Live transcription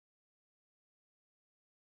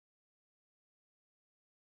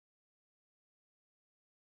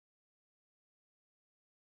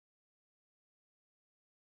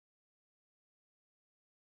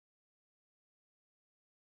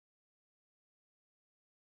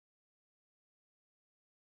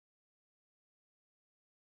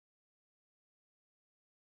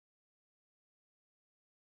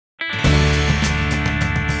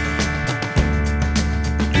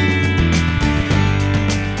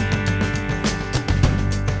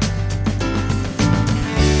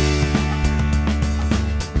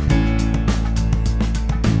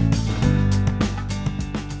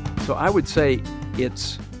I would say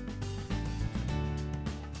it's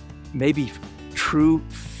maybe true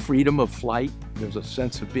freedom of flight. There's a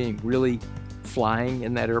sense of being really flying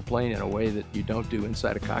in that airplane in a way that you don't do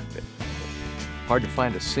inside a cockpit. Hard to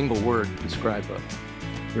find a single word to describe a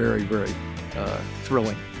very, very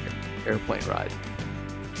thrilling airplane ride.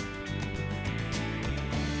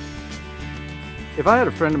 If I had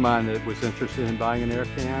a friend of mine that was interested in buying an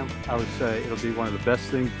AirCam, I would say it'll be one of the best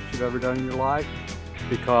things that you've ever done in your life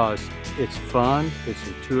because it's fun, it's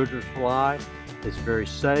intuitive to fly, it's very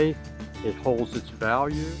safe, it holds its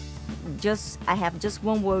value. I have just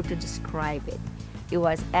one word to describe it. It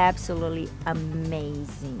was absolutely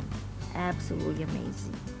amazing. Absolutely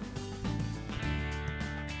amazing.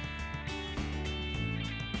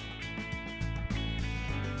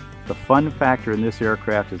 The fun factor in this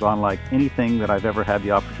aircraft is unlike anything that I've ever had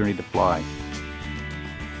the opportunity to fly.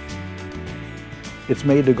 It's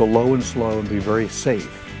made to go low and slow and be very safe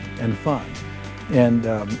and fun. And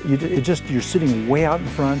you're sitting way out in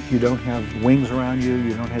front, you don't have wings around you,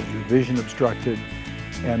 you don't have your vision obstructed,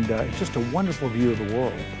 and it's just a wonderful view of the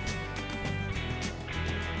world.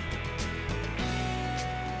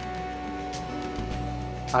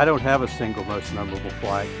 I don't have a single most memorable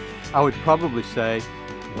flight. I would probably say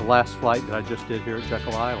the last flight that I just did here at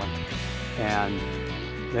Jekyll Island, and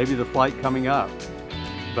maybe the flight coming up.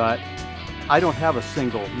 But I don't have a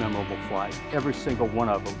single memorable flight. Every single one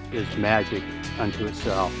of them is magic unto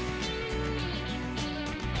itself.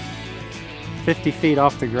 50 feet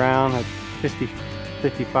off the ground at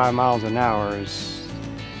 55 miles an hour is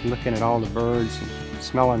looking at all the birds, and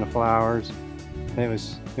smelling the flowers. It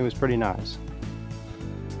was pretty nice.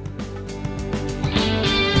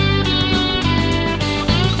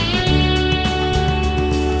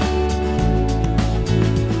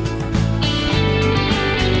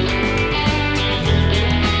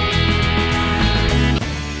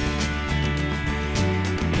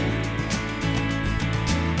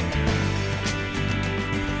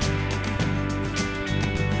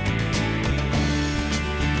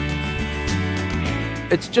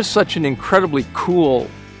 It's just such an incredibly cool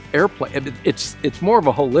airplane. It's more of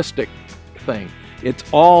a holistic thing. It's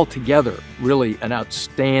all together really an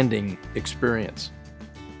outstanding experience.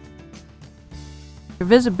 Your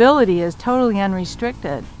visibility is totally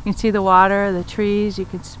unrestricted. You can see the water, the trees, you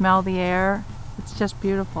can smell the air. It's just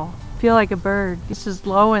beautiful. Feel like a bird. This is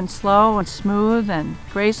low and slow and smooth and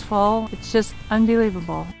graceful. It's just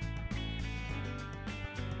unbelievable.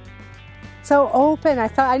 So open.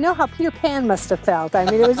 I know how Peter Pan must have felt. I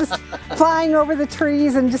mean, it was just flying over the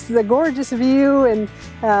trees and just the gorgeous view and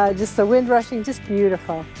just the wind rushing, just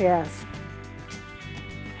beautiful, yes.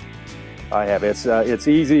 I have. It's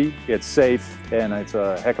easy, it's safe, and it's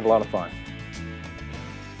a heck of a lot of fun.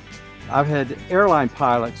 I've had airline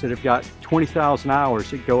pilots that have got 20,000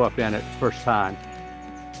 hours that go up in it the first time.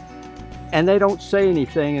 And they don't say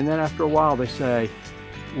anything, and then after a while they say,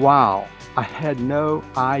 wow, I had no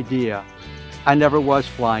idea. I never was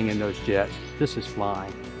flying in those jets. This is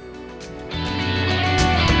flying.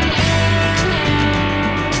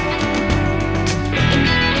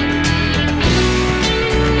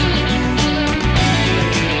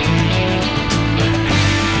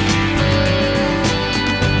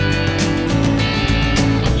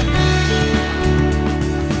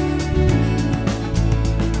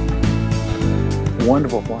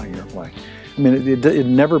 Wonderful flying airplane. I mean, it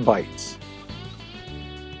never bites.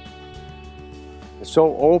 It's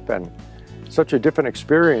so open, such a different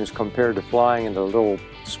experience compared to flying in a little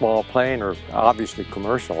small plane or obviously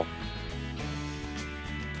commercial.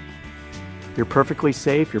 You're perfectly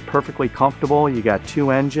safe, you're perfectly comfortable, you got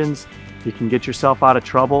 2 engines, you can get yourself out of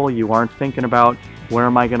trouble, you aren't thinking about where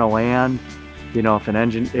am I going to land, you know,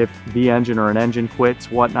 if the engine or an engine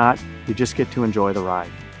quits, whatnot, you just get to enjoy the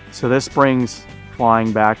ride. So this brings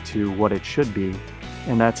flying back to what it should be,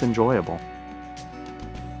 and that's enjoyable.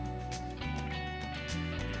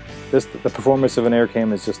 The performance of an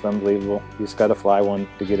AirCam is just unbelievable. You just got to fly one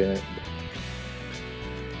to get in it.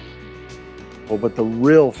 Well, but the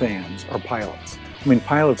real fans are pilots. I mean,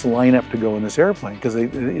 pilots line up to go in this airplane because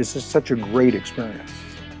it's just such a great experience.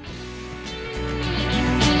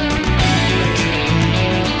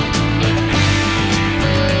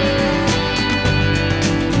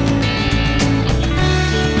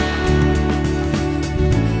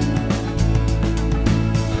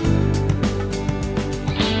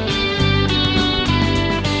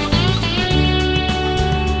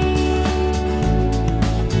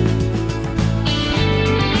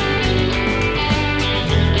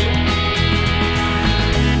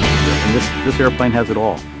 This airplane has it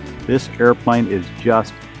all. This airplane is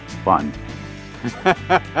just fun.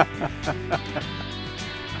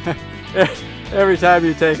 every time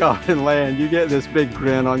you take off and land, you get this big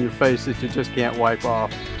grin on your face that you just can't wipe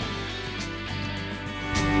off.